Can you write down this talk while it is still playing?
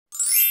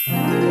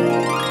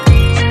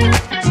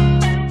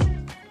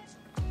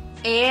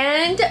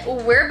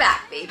we're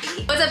back, baby.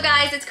 What's up,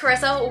 guys? It's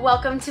Karissa.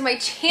 Welcome to my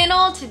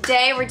channel.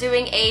 Today we're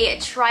doing a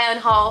try-on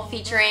haul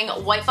featuring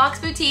White Fox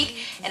Boutique,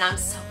 and I'm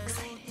so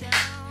excited.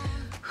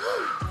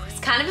 Whew. It's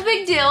kind of a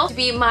big deal to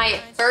be my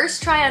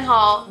first try-on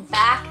haul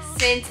back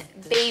since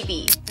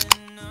baby.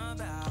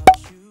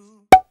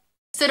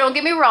 So don't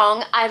get me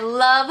wrong, I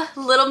love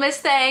Little Miss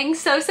Thang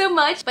so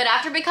much, but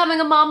after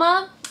becoming a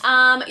mama,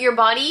 your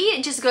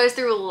body just goes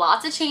through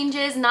lots of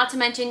changes, not to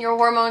mention your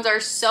hormones are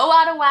so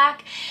out of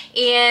whack,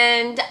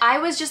 and I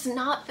was just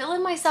not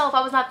feeling myself.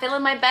 I was not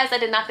feeling my best. I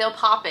did not feel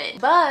poppin'.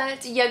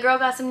 But your girl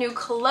got some new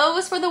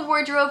clothes for the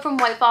wardrobe from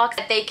White Fox.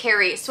 They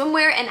carry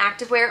swimwear and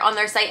activewear on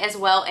their site as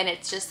well, and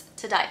it's just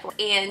to die for.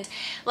 And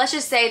let's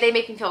just say they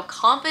make me feel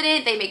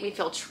confident, they make me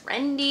feel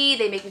trendy,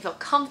 they make me feel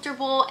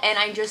comfortable, and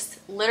I just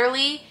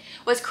literally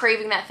was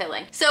craving that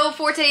feeling. So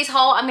for today's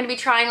haul, I'm gonna be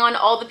trying on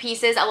all the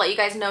pieces. I'll let you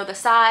guys know the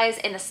size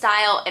and the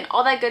style and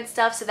all that good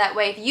stuff, so that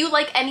way if you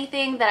like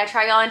anything that I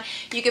try on,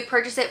 you could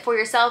purchase it for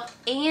yourself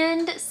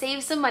and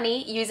save some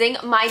money using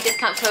my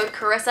discount code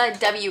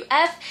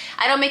KarissaWF.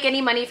 I don't make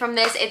any money from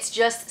this. It's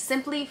just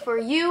simply for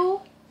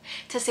you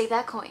to save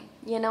that coin.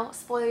 You know,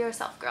 spoil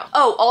yourself, girl.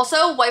 Oh,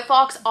 also, White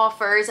Fox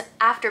offers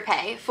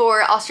Afterpay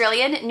for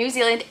Australian, New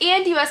Zealand,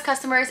 and US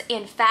customers,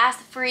 and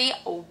fast, free,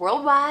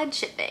 worldwide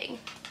shipping.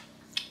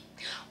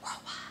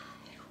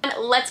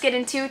 Let's get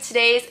into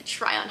today's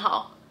try-on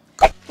haul.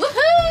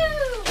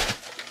 Woohoo!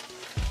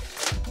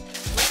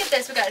 Look at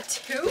this, we got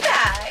 2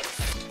 bags.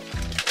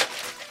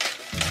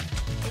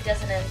 It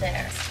doesn't end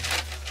there.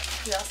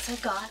 We also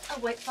got a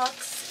White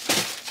Fox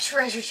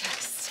treasure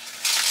chest.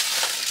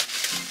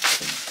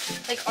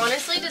 Like,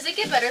 honestly, does it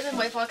get better than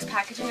White Fox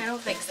packaging? I don't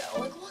think so.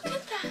 Like, look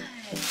at that.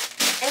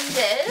 And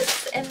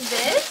this, and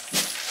this.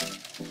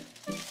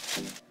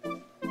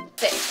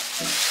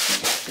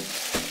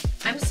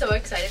 I'm so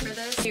excited for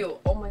this. Cute.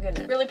 Oh my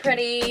goodness. Really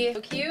pretty. So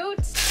cute.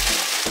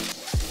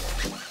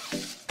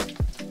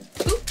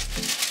 Ooh.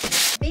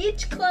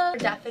 Beach clothes.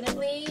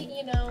 Definitely,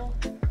 you know,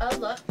 a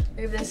look.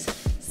 We have this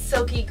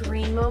silky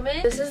green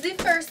moment. This is the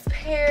first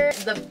pair.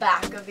 The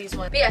back of these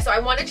ones. But yeah, so I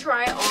want to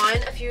try on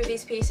a few of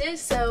these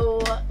pieces.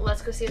 So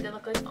let's go see what they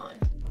look like on.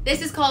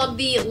 This is called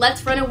the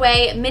Let's Run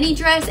Away mini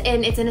dress,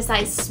 and it's in a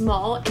size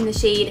small in the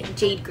shade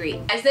Jade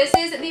Green. Guys, this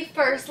is the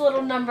first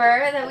little number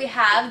that we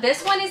have.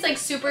 This one is like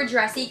super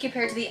dressy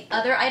compared to the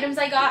other items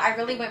I got. I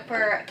really went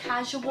for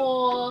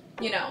casual,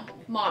 you know,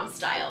 mom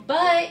style.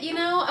 But, you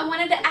know, I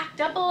wanted to act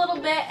up a little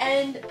bit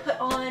and put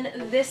on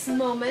this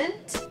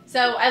moment.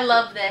 So I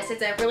love this.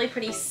 It's a really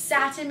pretty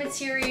satin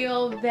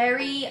material,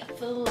 very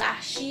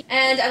flashy.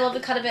 And I love the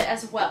cut of it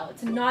as well.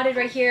 It's knotted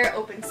right here,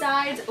 open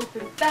sides,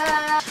 open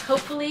back.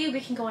 Hopefully we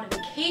can go on a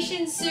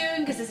vacation soon,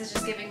 because this is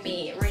just giving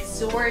me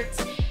resort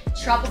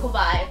tropical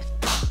vibe.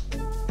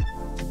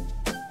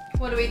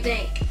 What do we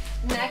think?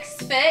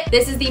 Next fit.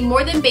 This is the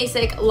More Than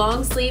Basic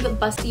long sleeve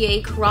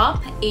bustier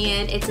crop,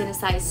 and it's in a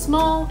size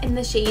small in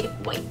the shade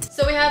white.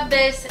 So we have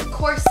this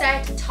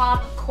corset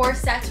top.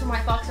 Corsets from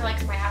White Fox are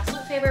like my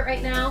absolute favorite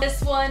right now.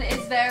 This one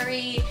is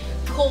very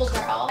cool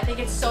girl. I think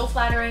it's so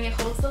flattering. It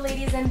holds the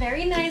ladies in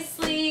very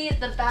nicely.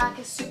 The back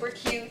is super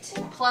cute.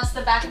 Plus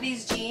the back of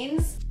these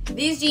jeans.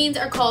 These jeans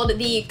are called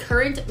the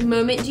Current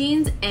Moment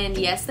jeans, and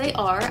yes, they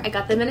are. I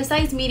got them in a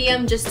size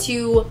medium just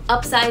to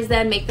upsize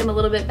them, make them a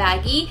little bit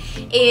baggy,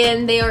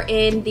 and they are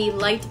in the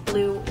light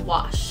blue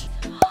wash.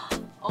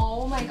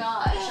 Oh my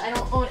gosh, I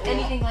don't own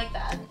anything like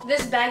that.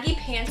 This baggy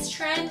pants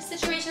trend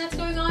situation that's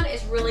going on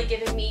is really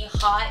giving me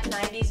hot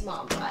 90s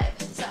mom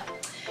vibes. So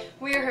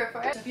we're here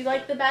for it. So if you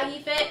like the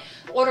baggy fit,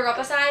 order up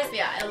a size.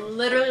 Yeah, I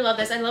literally love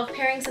this. I love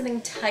pairing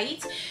something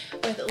tight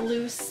with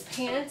loose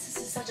pants.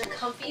 This is such a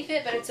comfy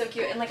fit, but it's so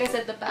cute. And like I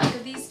said, the back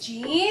of these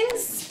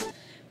jeans,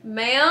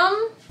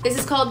 ma'am. This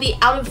is called the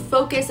Out of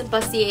Focus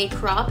Bustier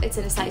crop. It's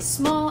in a size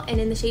small and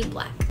in the shade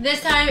black.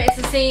 This time it's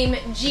the same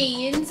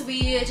jeans.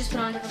 We just put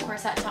on a different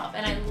corset top,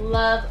 and I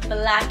love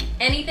black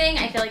anything.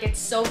 I feel like it's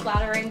so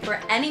flattering for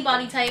any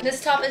body type.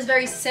 This top is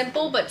very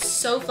simple, but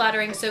so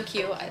flattering, so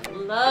cute. I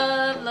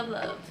love, love,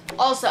 love.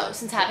 Also,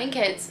 since having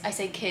kids, I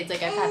say kids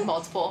like I've had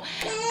multiple.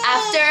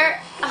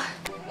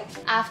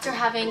 After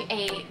having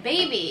a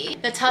baby,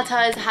 the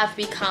tatas have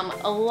become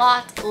a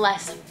lot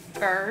less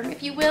firm,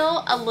 if you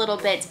will, a little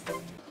bit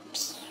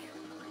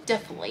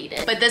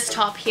deflated. But this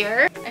top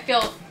here, I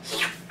feel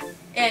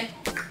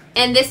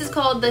and this is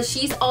called the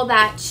She's All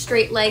That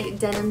straight leg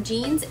denim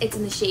jeans. It's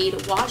in the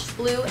shade washed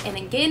blue, and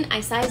again,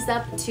 I sized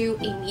up to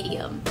a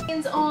medium.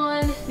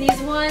 On these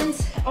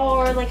ones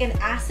are like an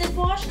acid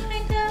wash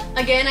kind of.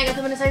 Again, I got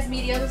them in a size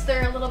medium, so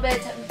they're a little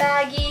bit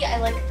baggy. I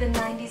like the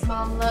 90s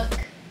mom look.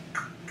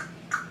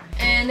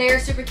 And they are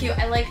super cute.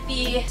 I like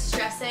the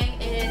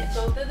stressing in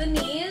both of the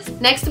knees.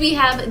 Next we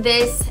have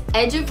this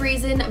Edge of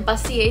Reason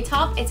bustier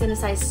top. It's in a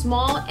size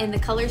small, and the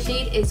color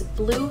shade is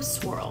Blue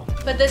Swirl.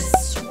 But this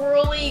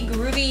swirly,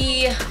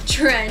 groovy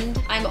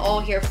trend, I'm all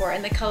here for.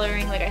 And the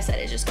coloring, like I said,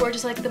 is just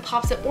gorgeous. Like the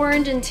pops of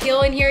orange and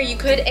teal in here. You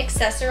could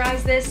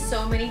accessorize this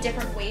so many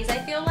different ways, I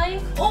feel like.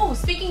 Oh,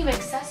 speaking of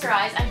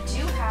accessorize, I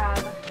do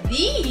have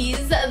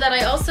these that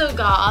I also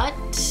got.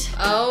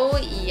 Oh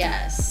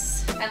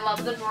yes. I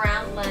love the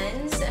brown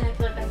lens, and I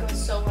feel like that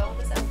goes so well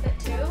with this outfit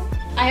too.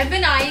 I have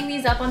been eyeing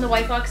these up on the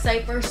White Fox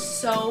site for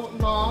so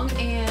long,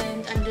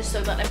 and I'm just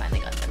so glad I finally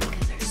got them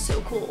because they're so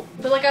cool.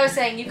 But like I was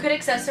saying, you could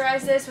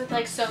accessorize this with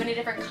like so many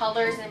different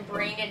colors and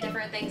bring in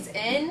different things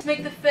in to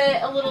make the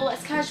fit a little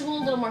less casual,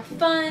 a little more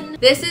fun.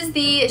 This is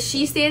the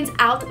She Stands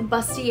Out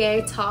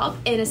Bustier top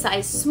in a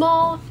size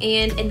small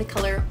and in the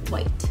color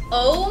white.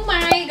 Oh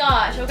my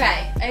gosh,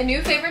 okay. A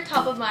new favorite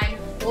top of mine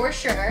for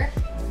sure.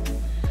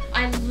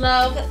 I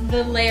love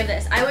the lay of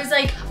this. I was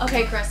like,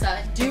 okay,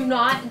 Karissa, do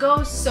not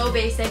go so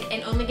basic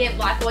and only get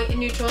black, white, and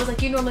neutrals like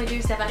you normally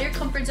do. Step out of your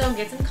comfort zone,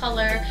 get some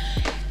color.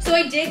 So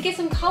I did get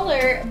some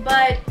color,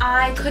 but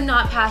I could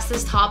not pass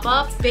this top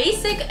up. It's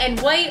basic and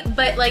white,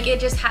 but like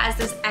it just has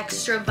this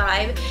extra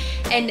vibe,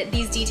 and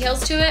these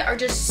details to it are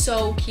just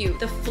so cute.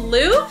 The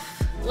floof,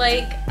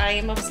 like I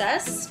am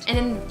obsessed. And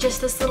then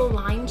just this little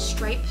line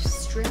strap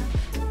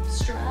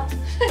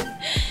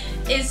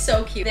is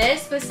so cute.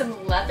 This with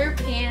some leather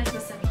pants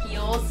with some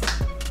heels,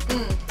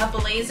 a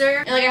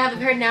blazer, and like I have a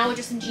pair now with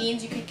just some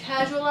jeans. You could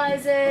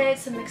casualize it,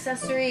 some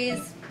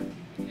accessories.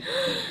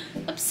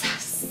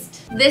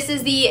 Obsessed. This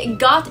is the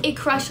Got a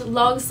Crush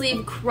long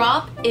sleeve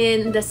crop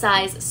in the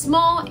size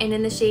small and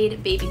in the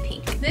shade baby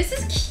pink. This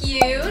is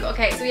cute.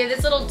 Okay, so we have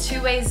this little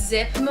two-way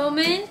zip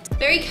moment.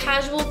 Very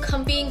casual,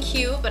 comfy, and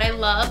cute, but I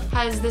love.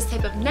 Has this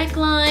type of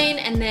neckline,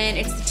 and then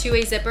it's the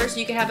two-way zipper, so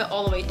you can have it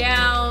all the way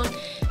down,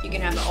 you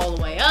can have it all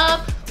the way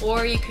up,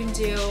 or you can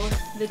do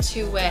the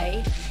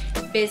two-way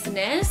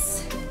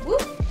business.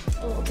 Whoop.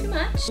 A little too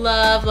much.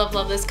 Love, love,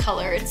 love this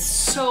color. It's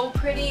so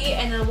pretty,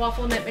 and the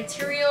waffle knit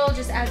material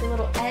just adds a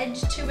little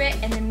edge to it.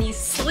 And then these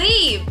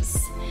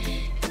sleeves,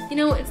 you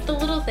know, it's the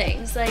little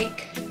things,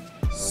 like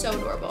so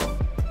adorable.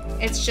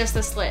 It's just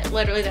a slit,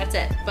 literally that's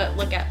it, but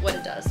look at what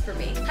it does for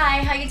me.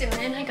 Hi, how you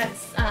doing? I got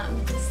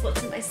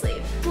slits in my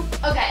sleeve.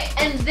 Okay,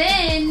 and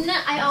then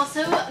I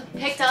also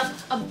picked up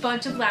a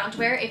bunch of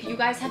loungewear. If you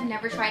guys have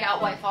never tried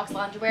out White Fox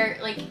loungewear,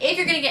 like if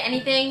you're gonna get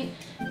anything,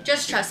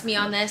 just trust me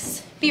on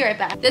this. Be right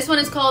back. This one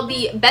is called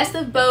the Best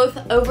of Both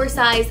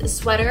Oversized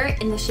Sweater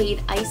in the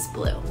shade Ice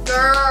Blue.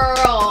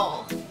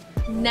 Girl!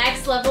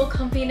 Next level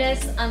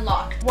comfiness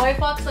unlocked. White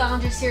Fox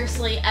Lounge is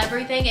seriously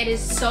everything. It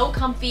is so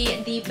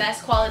comfy, the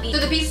best quality. So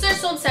the pieces are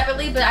sold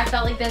separately, but I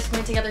felt like this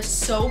went together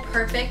so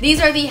perfect.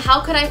 These are the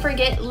How Could I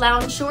Forget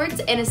lounge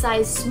shorts in a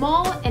size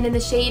small and in the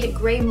shade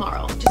Gray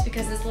Marle. Just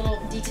because this little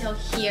detail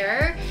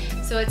here.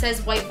 So it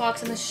says White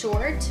Fox on the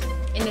short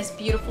in this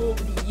beautiful,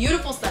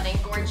 beautiful, stunning,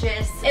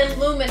 gorgeous,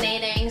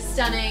 illuminating,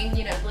 stunning,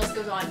 you know, the list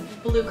goes on,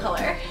 blue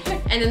color.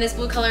 And then this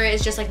blue color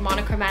is just like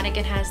monochromatic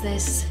and has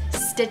this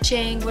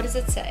stitching. What does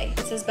it say?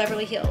 It says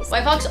Beverly Hills.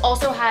 White Fox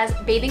also has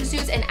bathing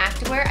suits and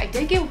activewear. I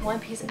did get one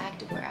piece of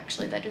activewear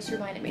actually, that just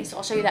reminded me, so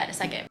I'll show you that in a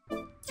second.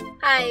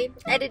 Hi,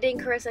 editing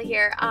Karissa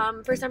here.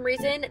 For some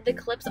reason, the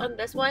clips on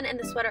this one and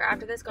the sweater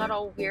after this got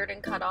all weird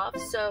and cut off.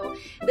 So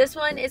this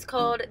one is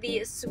called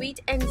the Sweet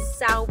and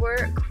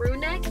Sour Crew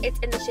Neck. It's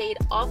in the shade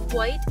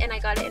Off-White, and I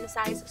got it in a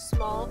size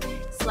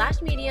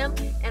small/medium,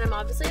 and I'm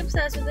obviously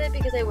obsessed with it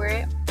because I wear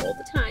it all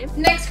the time.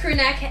 Next crew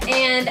neck,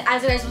 and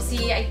as you guys will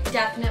see, I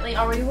definitely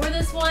already wore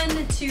this one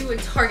to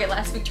Target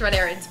last week to run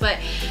errands, but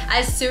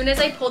as soon as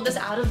I pulled this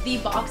out of the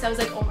box, I was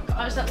like, oh my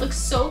gosh, that looks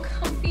so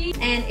comfy,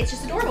 and it's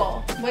just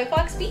adorable. White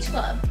Fox Beach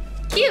Club.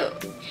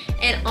 Cute.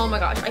 And oh my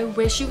gosh, I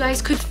wish you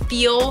guys could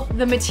feel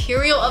the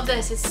material of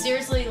this. It's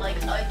seriously like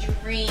a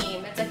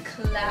dream. It's a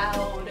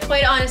cloud.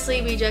 Quite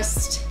honestly, we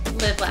just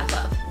live, laugh,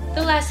 love.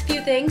 The last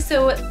few things.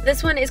 So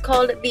this one is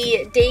called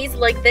the Days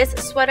Like This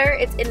sweater.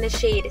 It's in the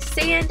shade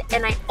Sand,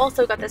 and I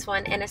also got this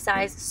one in a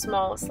size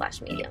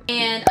small/medium.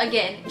 And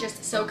again,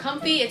 just so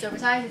comfy. It's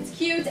oversized, it's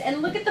cute,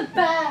 and look at the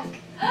back.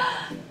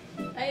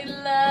 I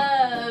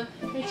love.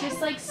 It's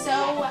just like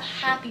so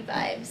happy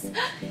vibes.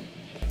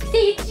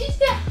 It's just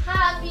the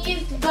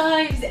happiest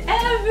vibes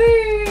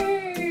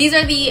ever! These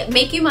are the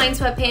Make You Mine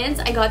sweatpants.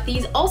 I got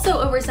these also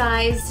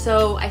oversized,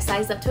 so I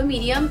sized up to a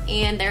medium,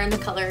 and they're in the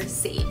color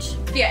Sage.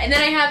 Yeah, and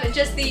then I have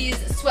just these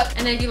sweat,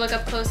 and then if you look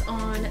up close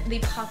on the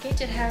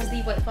pocket, it has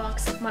the White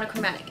Fox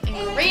monochromatic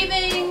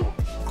engraving.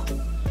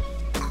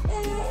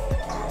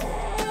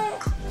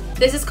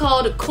 This is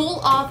called Cool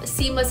Off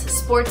Seamless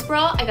Sports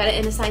Bra. I got it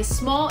in a size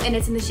small, and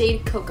it's in the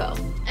shade Cocoa.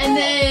 And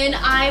then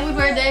I would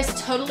wear this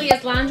totally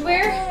as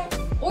loungewear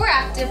or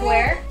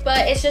activewear,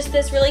 but it's just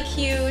this really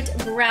cute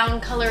brown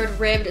colored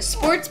ribbed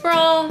sports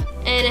bra,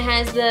 and it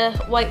has the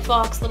White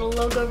Fox little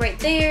logo right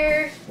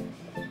there.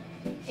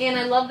 And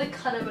I love the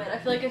cut of it. I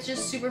feel like it's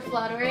just super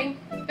flattering.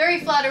 Very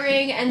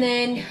flattering, and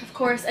then of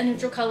course a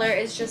neutral color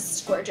is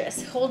just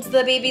gorgeous. Holds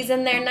the babies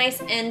in there nice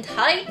and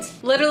tight.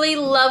 Literally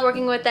love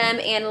working with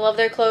them and love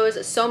their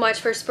clothes so much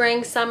for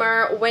spring,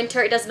 summer,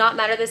 winter. It does not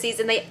matter the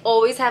season. They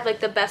always have like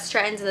the best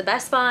trends and the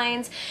best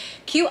finds.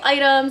 Cute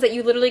items that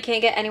you literally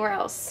can't get anywhere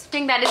else. I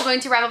think that is going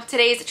to wrap up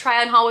today's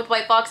try on haul with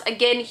White Fox.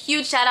 Again,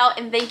 huge shout out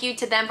and thank you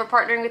to them for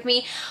partnering with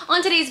me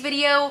on today's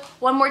video.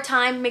 One more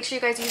time, make sure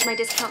you guys use my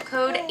discount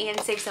code and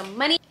save some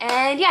money.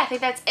 And yeah, I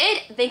think that's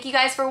it. Thank you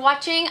guys for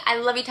watching. I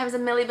love you times a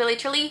milli, Billy,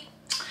 truly.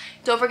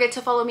 Don't forget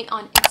to follow me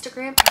on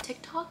Instagram and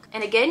TikTok.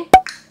 And again,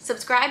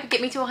 subscribe,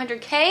 get me to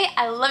 100K.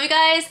 I love you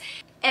guys,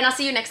 and I'll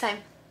see you next time.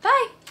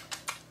 Bye.